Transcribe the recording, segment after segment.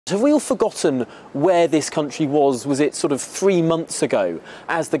Have we all forgotten where this country was it sort of 3 months ago,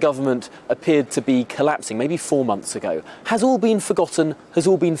 as the government appeared to be collapsing, maybe 4 months ago? Has all been forgotten? Has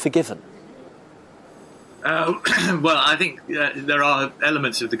all been forgiven? Well, I think there are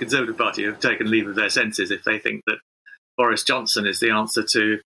elements of the Conservative Party who have taken leave of their senses if they think that Boris Johnson is the answer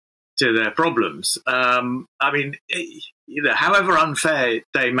to their problems. I mean, however unfair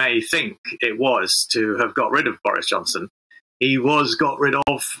they may think it was to have got rid of Boris Johnson, he was got rid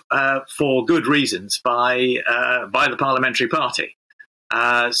of for good reasons by the Parliamentary Party.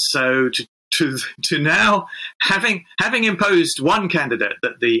 So to now, having imposed one candidate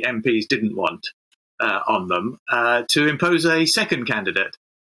that the MPs didn't want on them, to impose a second candidate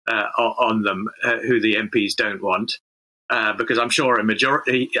on them who the MPs don't want, because I'm sure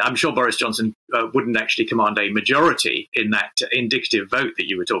Boris Johnson wouldn't actually command a majority in that indicative vote that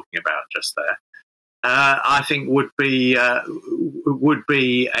you were talking about just there. I think would be a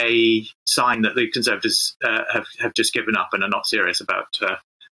sign that the Conservatives have just given up and are not serious about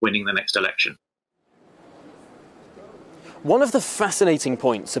winning the next election. One of the fascinating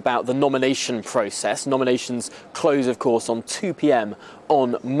points about the nomination process, nominations close, of course, on 2 p.m.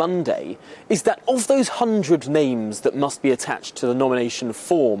 on Monday, is that of those 100 names that must be attached to the nomination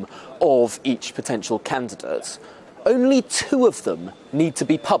form of each potential candidate, only 2 of them need to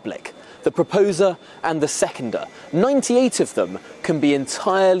be public: the proposer and the seconder. 98 of them can be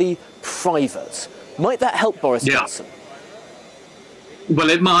entirely private. Might that help Boris Johnson?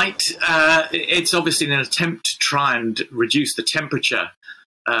 Well, it might. It's obviously an attempt to try and reduce the temperature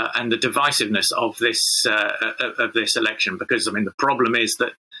and the divisiveness of this election, because, I mean, the problem is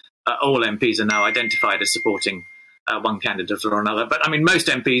that all MPs are now identified as supporting one candidate or another. But, I mean, most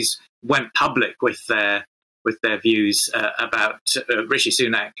MPs went public with their views about Rishi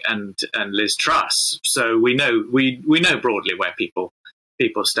Sunak and Liz Truss, so we know broadly where people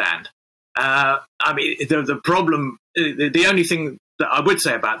stand. I mean, the problem, the only thing that I would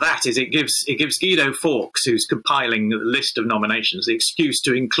say about that is it gives Guido Fawkes, who's compiling the list of nominations, the excuse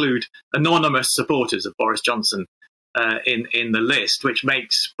to include anonymous supporters of Boris Johnson in the list, which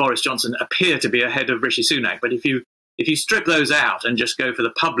makes Boris Johnson appear to be ahead of Rishi Sunak. But if you strip those out and just go for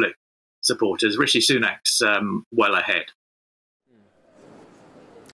the public supporters, Rishi Sunak's well ahead.